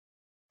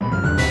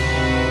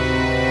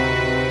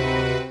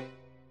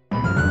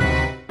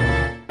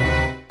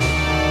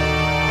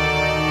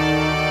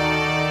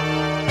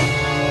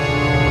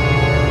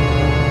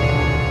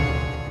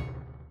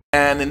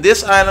And in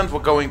this island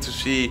we're going to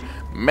see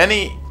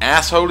many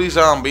assholey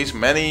zombies,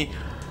 many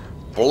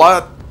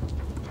blood,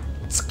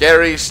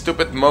 scary,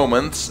 stupid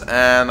moments,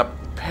 and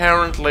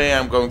apparently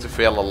I'm going to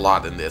fail a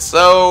lot in this.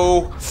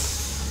 So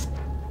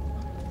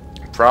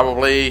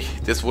probably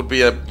this would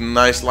be a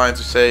nice line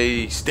to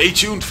say stay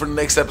tuned for the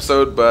next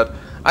episode, but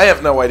I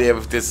have no idea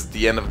if this is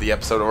the end of the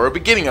episode or the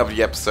beginning of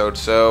the episode,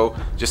 so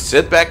just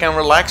sit back and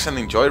relax and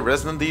enjoy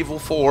Resident Evil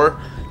 4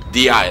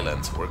 The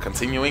Island. We're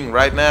continuing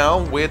right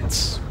now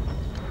with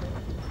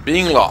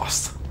being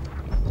lost.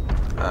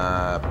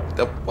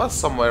 There was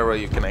somewhere where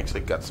you can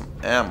actually get some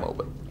ammo,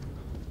 but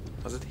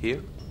was it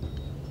here?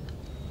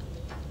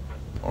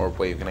 Or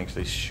where you can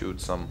actually shoot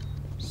some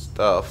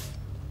stuff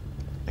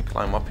and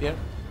climb up here?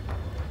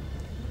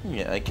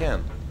 Yeah, I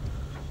can.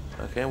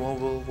 Okay, well,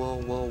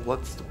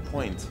 what's the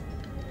point?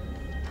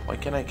 Why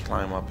can't I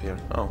climb up here?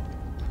 Oh.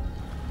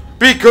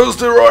 Because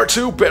there are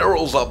two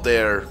barrels up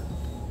there!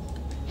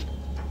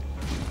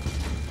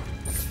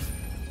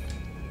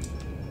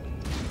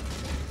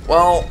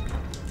 Well,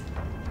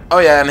 oh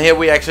yeah, and here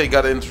we actually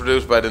got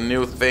introduced by the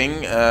new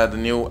thing, the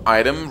new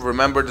item.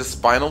 Remember, the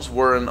spinels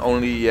were in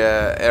only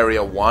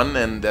area 1,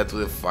 and that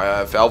the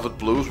velvet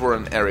blues were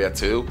in area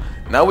 2.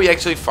 Now we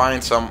actually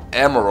find some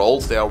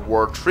emeralds. They are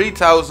worth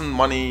 3,000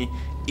 money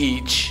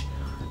each,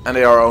 and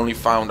they are only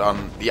found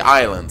on the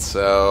island.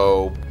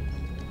 So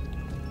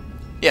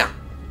yeah.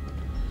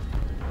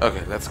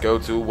 Okay, let's go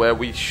to where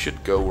we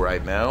should go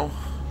right now.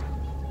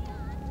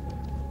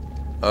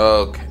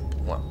 Okay,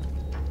 well,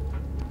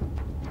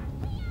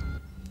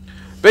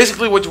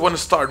 basically what you want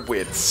to start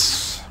with.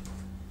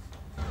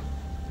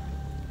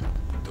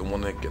 Don't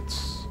want to get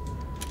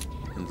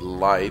in the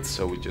light,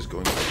 so we're just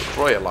going to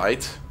destroy a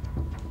light.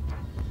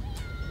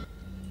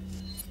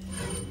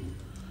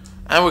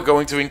 And we're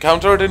going to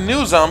encounter the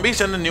new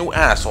zombies and the new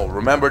asshole.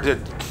 Remember that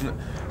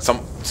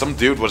some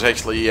dude was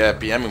actually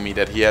PMing me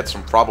that he had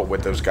some problem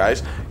with those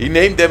guys. He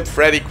named them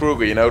Freddy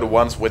Krueger, you know, the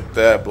ones with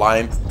the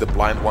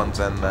blind ones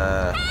and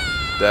the...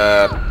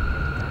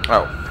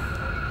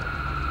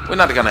 Oh. We're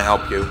not gonna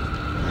help you.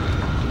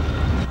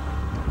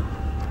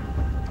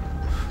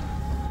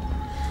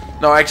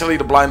 No, actually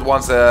the blind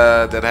ones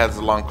that has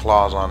the long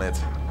claws on it.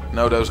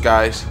 Know those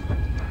guys?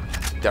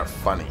 They're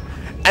funny.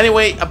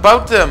 Anyway,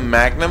 about the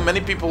Magnum, many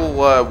people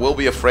will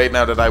be afraid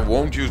now that I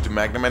won't use the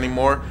Magnum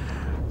anymore.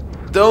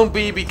 Don't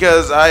be,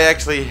 because I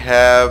actually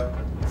have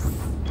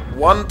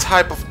one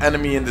type of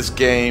enemy in this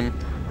game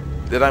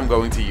that I'm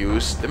going to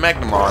use the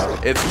Magnum on.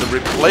 It's the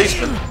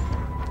replacement.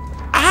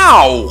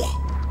 Ow!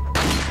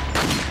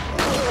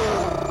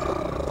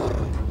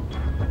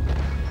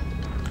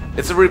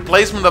 It's a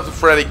replacement of the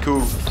Freddy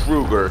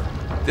Krueger.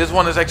 This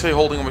one is actually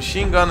holding a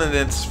machine gun, and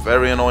it's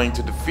very annoying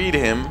to defeat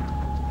him.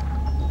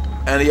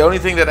 And the only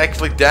thing that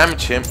actually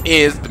damages him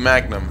is the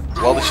Magnum.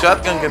 Well, the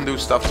shotgun can do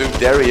stuff too.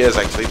 There he is,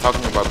 actually,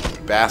 talking about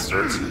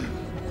bastards.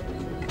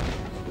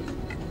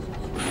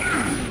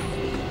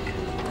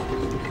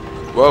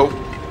 Whoa.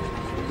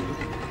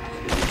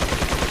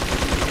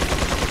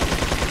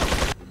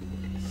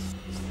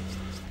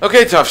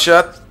 Okay, Tough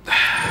Shot.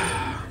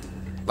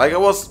 Like I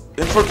was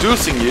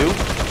introducing you.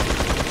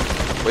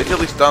 Wait till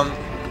he's done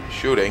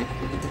shooting.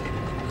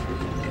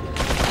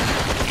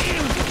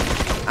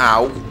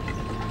 Ow.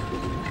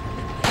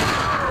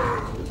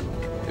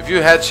 If you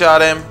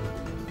headshot him,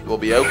 it will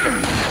be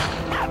okay.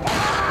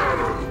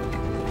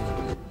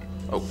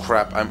 Oh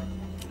crap, I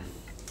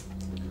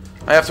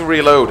have to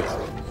reload.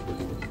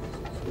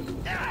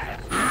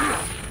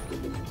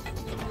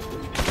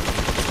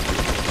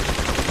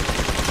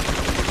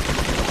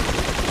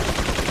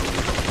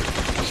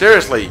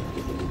 Seriously,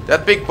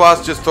 that big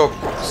boss just took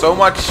so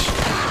much.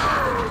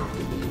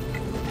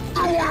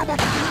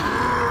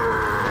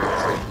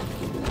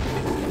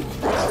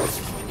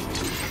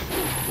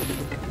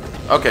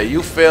 Okay,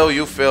 you fail,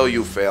 you fail,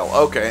 you fail.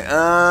 Okay,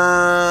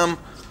 oh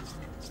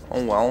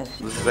well,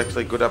 this is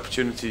actually a good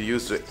opportunity to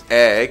use the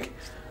egg.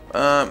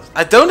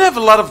 I don't have a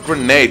lot of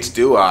grenades,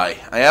 do I?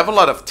 I have a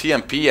lot of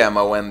TMP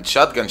ammo and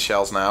shotgun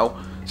shells now,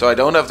 so I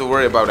don't have to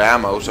worry about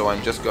ammo, so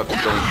I'm just going to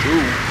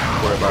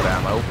worry about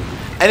ammo.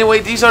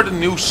 Anyway, these are the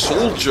new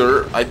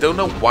soldier. I don't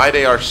know why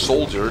they are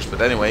soldiers,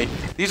 but anyway,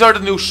 these are the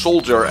new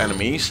soldier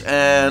enemies,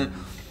 and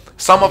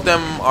some of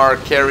them are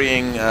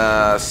carrying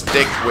a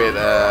stick with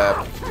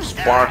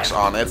sparks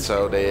on it,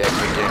 so they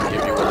actually can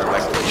give you an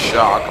electric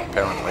shock,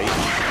 apparently.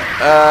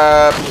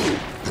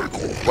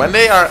 When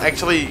they are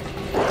actually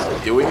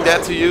doing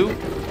that to you,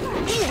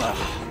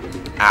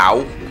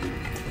 ow,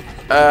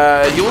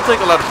 you will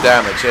take a lot of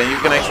damage, and you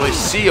can actually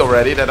see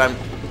already that I'm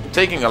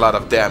taking a lot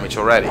of damage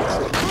already.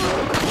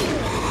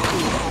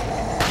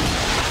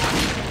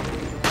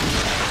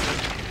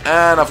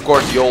 And of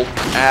course the old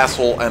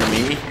asshole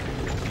enemy,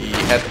 the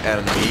head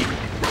enemy,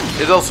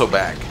 is also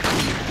back.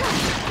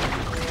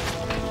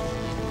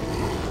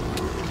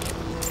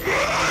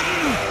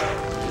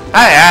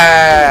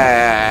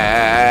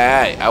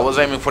 Hey! I was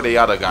aiming for the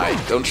other guy.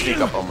 Don't sneak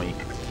up on me.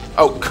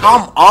 Oh,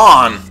 come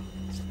on!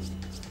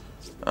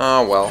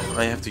 Oh well,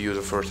 I have to use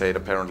a first aid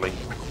apparently.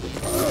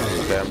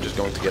 Okay, I'm just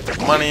going to get the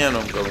money and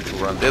I'm going to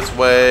run this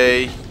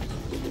way.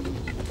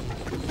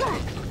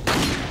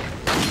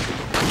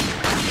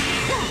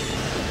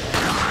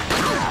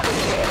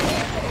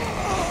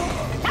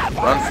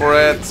 Run for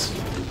it.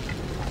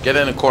 Get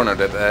in a corner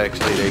that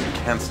actually they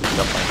can't sneak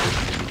up on you.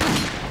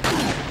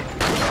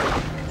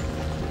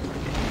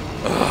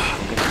 Ugh,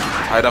 I'm getting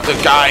tired of the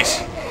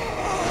guys.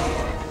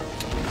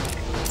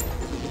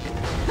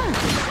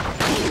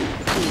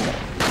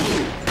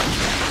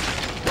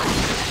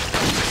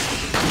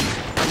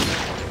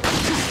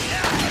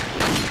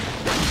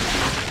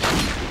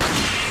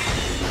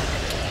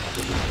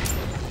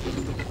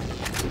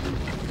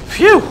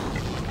 Phew!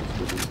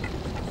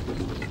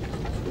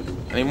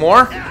 Any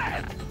more?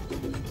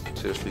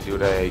 Seriously,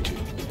 dude, I hate you.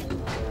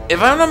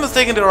 If I'm not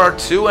mistaken, there are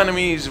two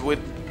enemies with...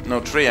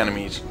 No, three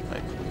enemies.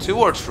 Like, 2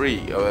 or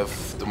 3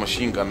 of the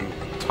machine gun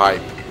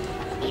type.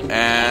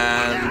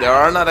 And there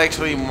are not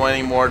actually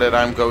many more that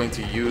I'm going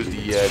to use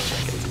the...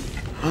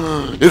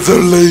 It's a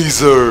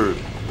laser!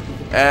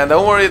 And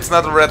don't worry, it's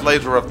not the red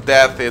laser of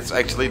death, it's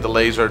actually the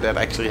laser that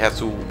actually has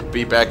to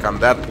be back on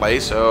that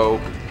place,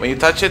 so when you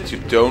touch it, you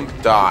don't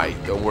die.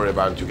 Don't worry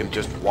about it, you can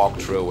just walk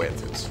through it.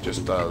 It's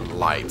just a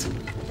light.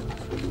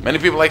 Many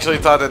people actually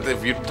thought that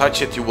if you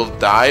touch it, you will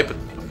die, but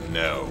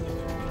no.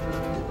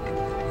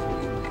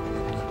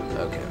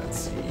 Okay, let's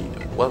see.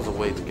 What's the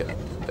way to get up?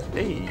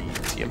 Hey,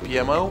 TMP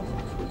ammo.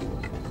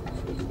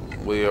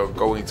 We are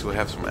going to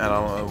have some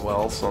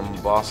well, some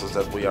bosses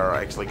that we are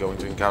actually going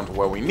to encounter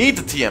where we need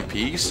the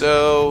TMP,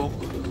 so...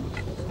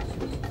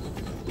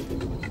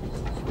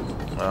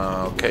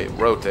 okay,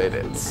 rotate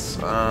it.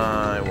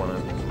 I want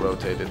to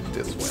rotate it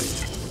this way.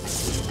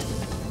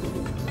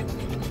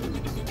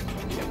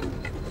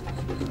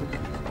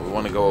 We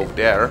want to go over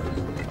there.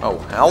 Oh,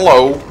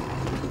 hello!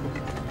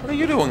 What are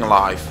you doing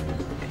alive?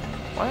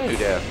 Why are you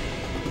there?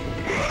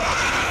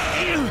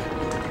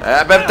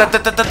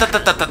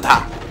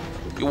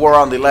 You were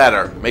on the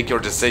ladder. Make your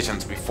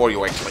decisions before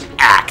you actually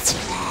act.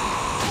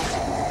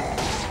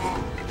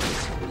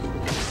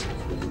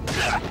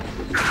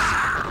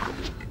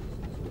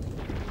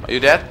 Are you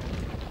dead?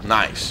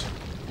 Nice.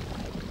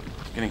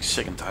 Getting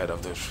sick and tired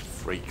of those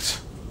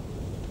freaks.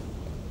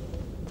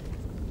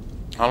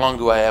 How long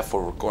do I have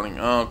for recording?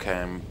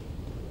 Okay.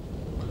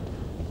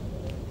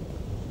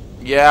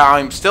 Yeah,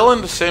 I'm still in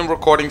the same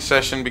recording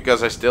session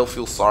because I still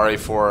feel sorry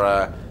for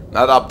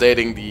not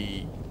updating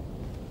the...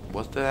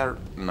 Was there?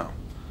 No.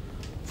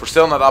 For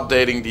still not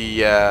updating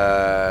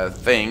the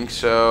thing,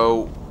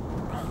 so...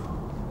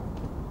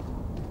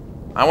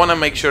 I want to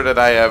make sure that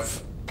I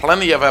have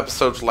plenty of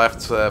episodes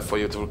left for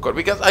you to record.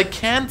 Because I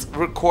can't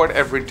record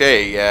every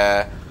day,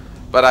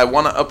 but I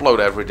want to upload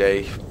every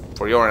day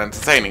for your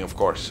entertaining, of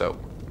course. So,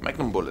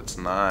 Magnum bullets,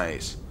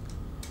 nice.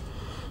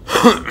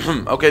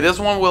 Okay, this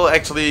one will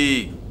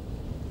actually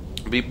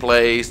be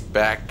placed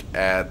back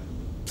at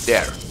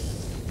there.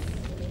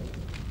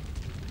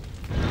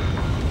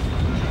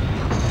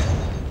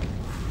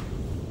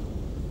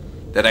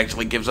 That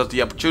actually gives us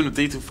the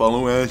opportunity to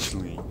follow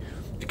Ashley.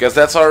 Because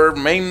that's our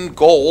main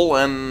goal,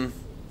 and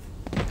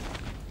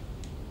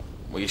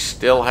we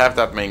still have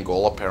that main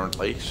goal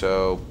apparently,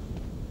 so...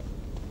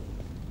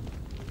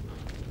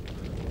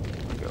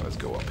 Okay, let's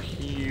go up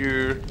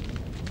here.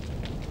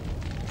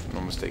 If I'm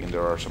not mistaken,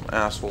 there are some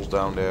assholes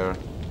down there.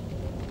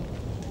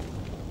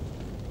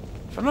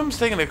 If I'm not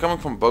mistaken, they're coming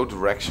from both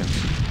directions.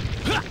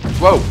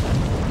 Whoa!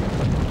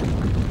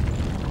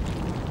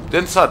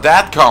 Didn't saw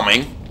that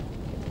coming.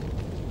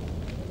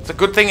 It's a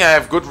good thing I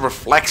have good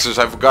reflexes.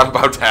 I forgot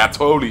about that.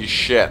 Holy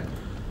shit.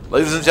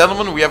 Ladies and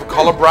gentlemen, we have a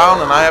color brown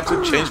and I have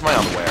to change my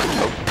underwear.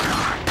 Oh.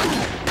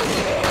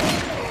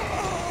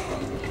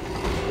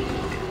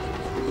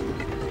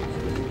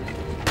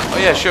 Oh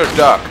yeah, sure,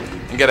 duck.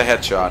 And get a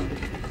headshot.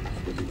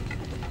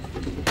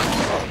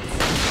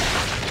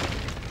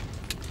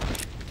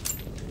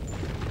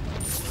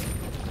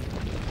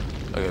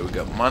 Okay, we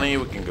got money.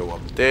 We can go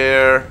up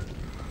there.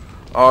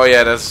 Oh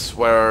yeah, that's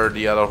where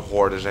the other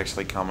horde is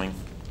actually coming.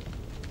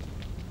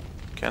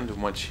 Can't do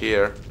much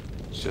here.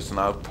 It's just an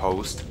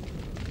outpost.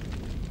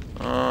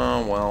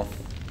 Oh, well.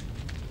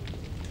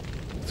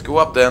 Let's go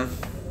up then.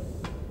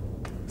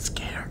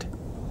 Scared.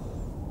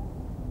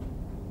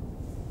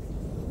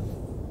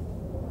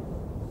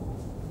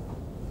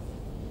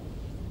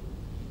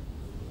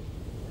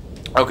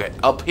 Okay,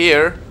 up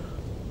here.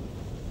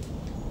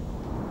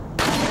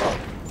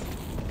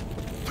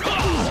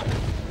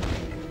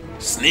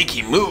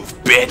 Sneaky move,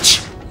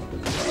 bitch!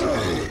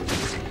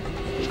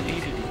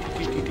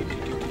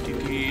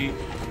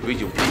 Will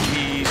you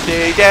please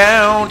stay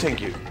down?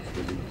 Thank you.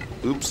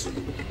 Oops.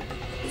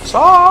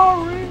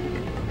 Sorry.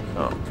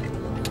 Oh.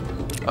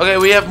 Okay,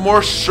 we have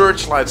more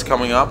searchlights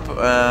coming up.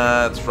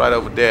 It's right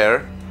over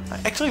there. I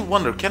actually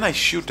wonder, can I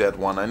shoot that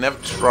one? I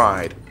never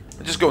tried.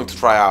 I'm just going to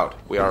try out.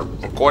 We are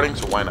recording,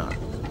 so why not?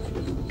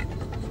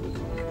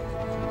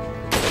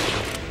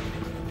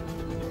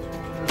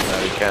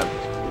 No, you can't.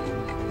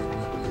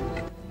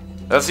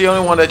 That's the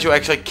only one that you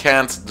actually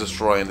can't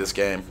destroy in this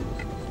game.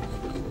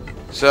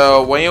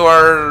 So when you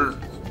are,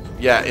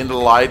 yeah, in the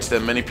lights,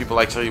 then many people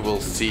actually will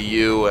see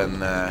you,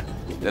 and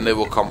then they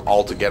will come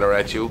all together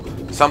at you.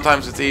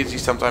 Sometimes it's easy,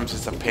 sometimes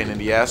it's a pain in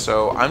the ass.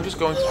 So I'm just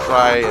going to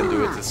try and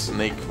do it the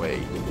snake way.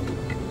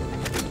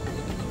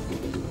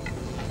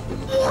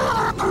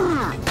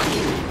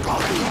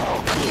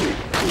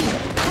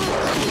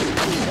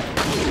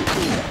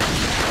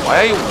 Why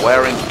are you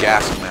wearing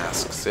gas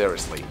masks?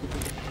 Seriously.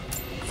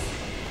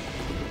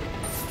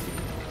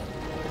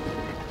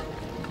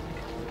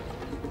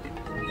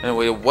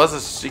 Anyway, it was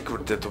a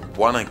secret that I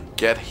wanna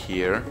get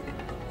here.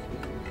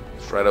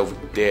 It's right over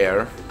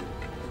there.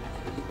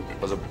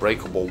 It was a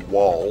breakable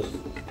wall.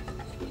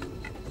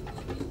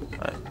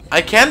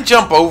 I can't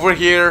jump over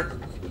here.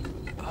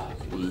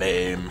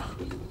 Lame.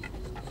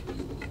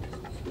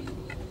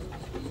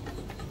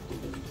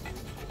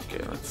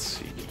 Okay, let's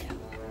see.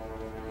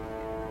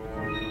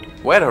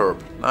 Wet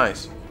herb,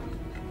 nice.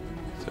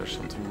 Is there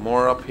something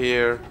more up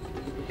here?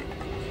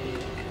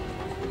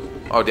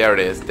 Oh, there it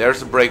is. There's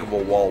the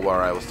breakable wall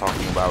where I was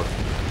talking about.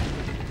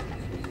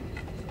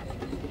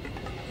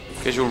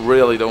 Because you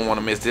really don't want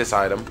to miss this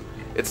item.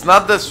 It's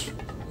not this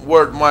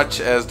worth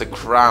much as the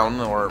crown,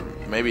 or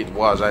maybe it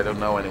was, I don't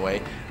know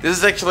anyway. This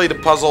is actually the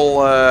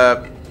puzzle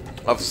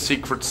of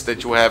secrets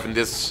that you have in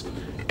this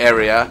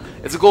area.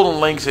 It's a golden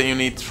lynx and you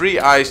need 3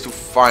 eyes to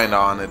find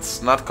on.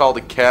 It's not called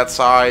a cat's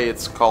eye,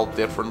 it's called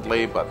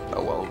differently, but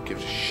oh well, who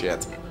gives a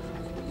shit.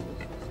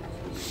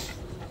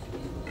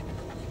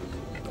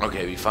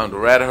 Okay, we found the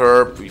red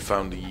herb, we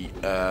found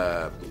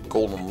the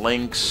golden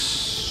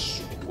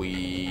lynx,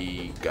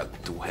 we got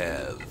to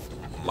have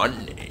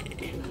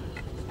money.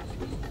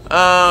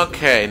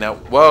 Okay, now,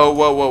 whoa.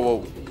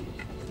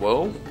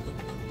 Whoa?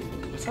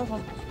 What's that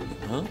one?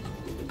 Huh?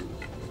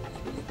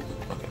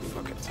 Okay,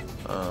 fuck it.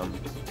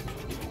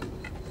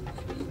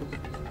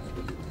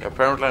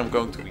 Apparently I'm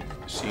going to be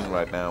seen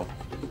right now.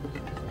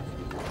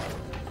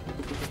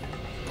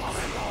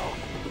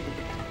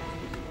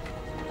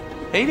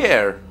 Hey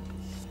there!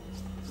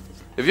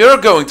 If you're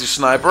going to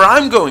sniper,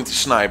 I'm going to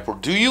sniper.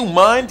 Do you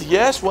mind?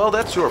 Yes? Well,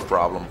 that's your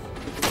problem.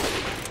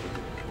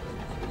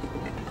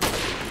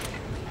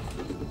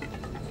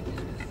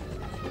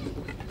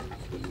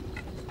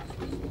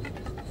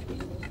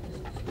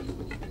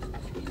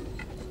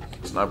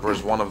 Sniper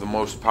is one of the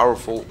most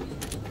powerful...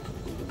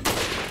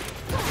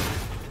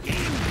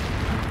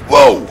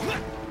 Whoa!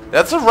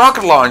 That's a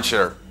rocket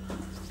launcher!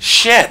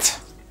 Shit!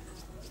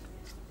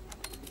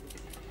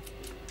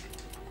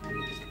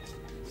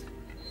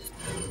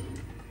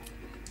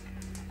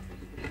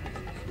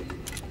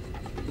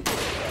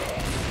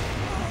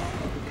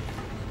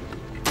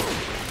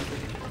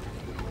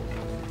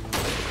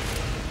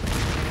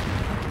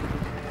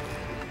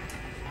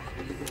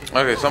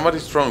 Okay,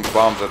 somebody's throwing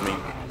bombs at me.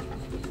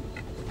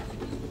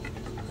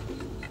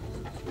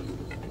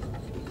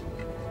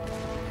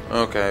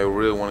 Okay, I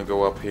really want to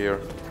go up here.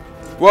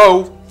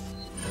 Whoa!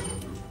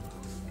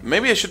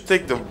 Maybe I should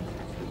take the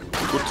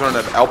good turn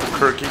at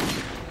Albuquerque.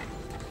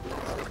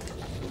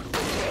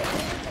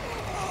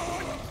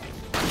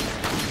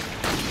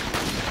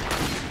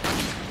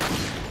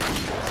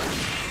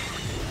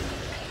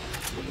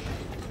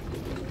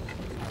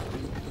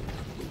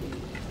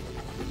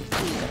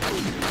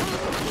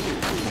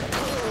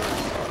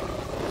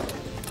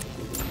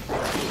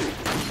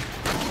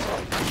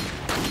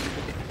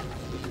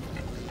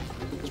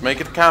 Make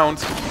it count.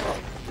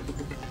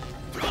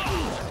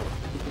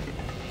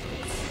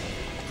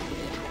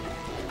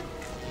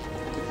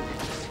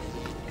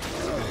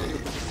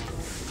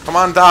 Come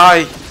on,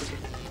 die.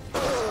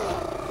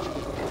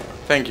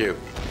 Thank you.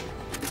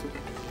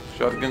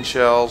 Shotgun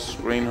shells,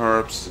 green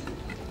herbs.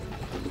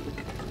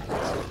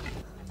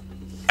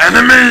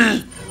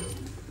 Enemy!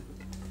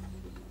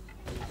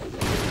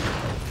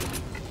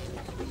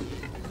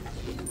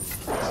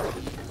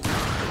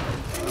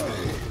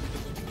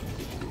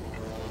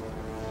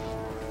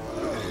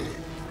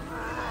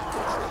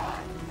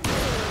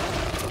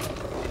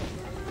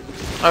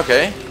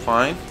 Okay,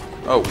 fine.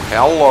 Oh,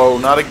 hello,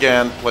 not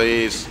again,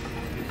 please.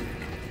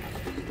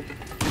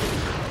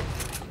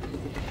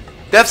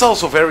 That's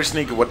also very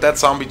sneaky what that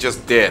zombie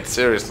just did,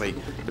 seriously.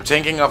 You're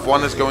thinking of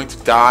one is going to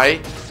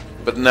die,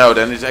 but no,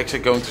 then it's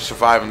actually going to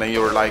survive, and then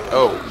you're like,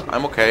 oh,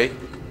 I'm okay.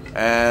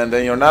 And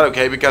then you're not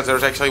okay because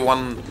there's actually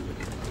one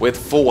with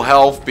full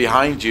health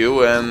behind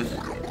you, and...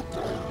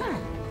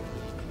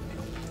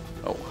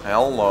 Oh,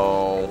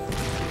 hello.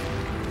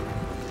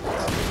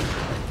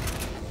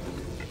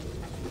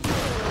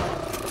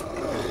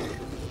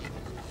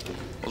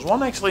 Was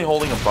one actually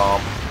holding a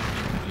bomb?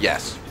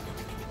 Yes.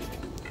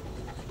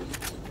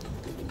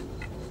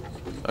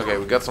 Okay,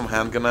 we got some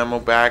handgun ammo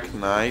back.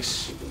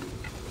 Nice.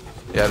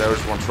 Yeah, there was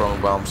one throwing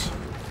bombs.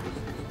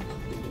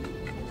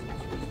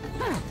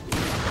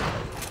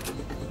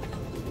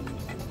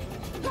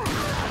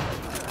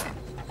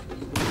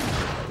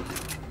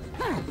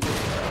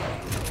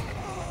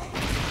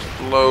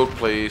 Load,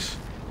 please.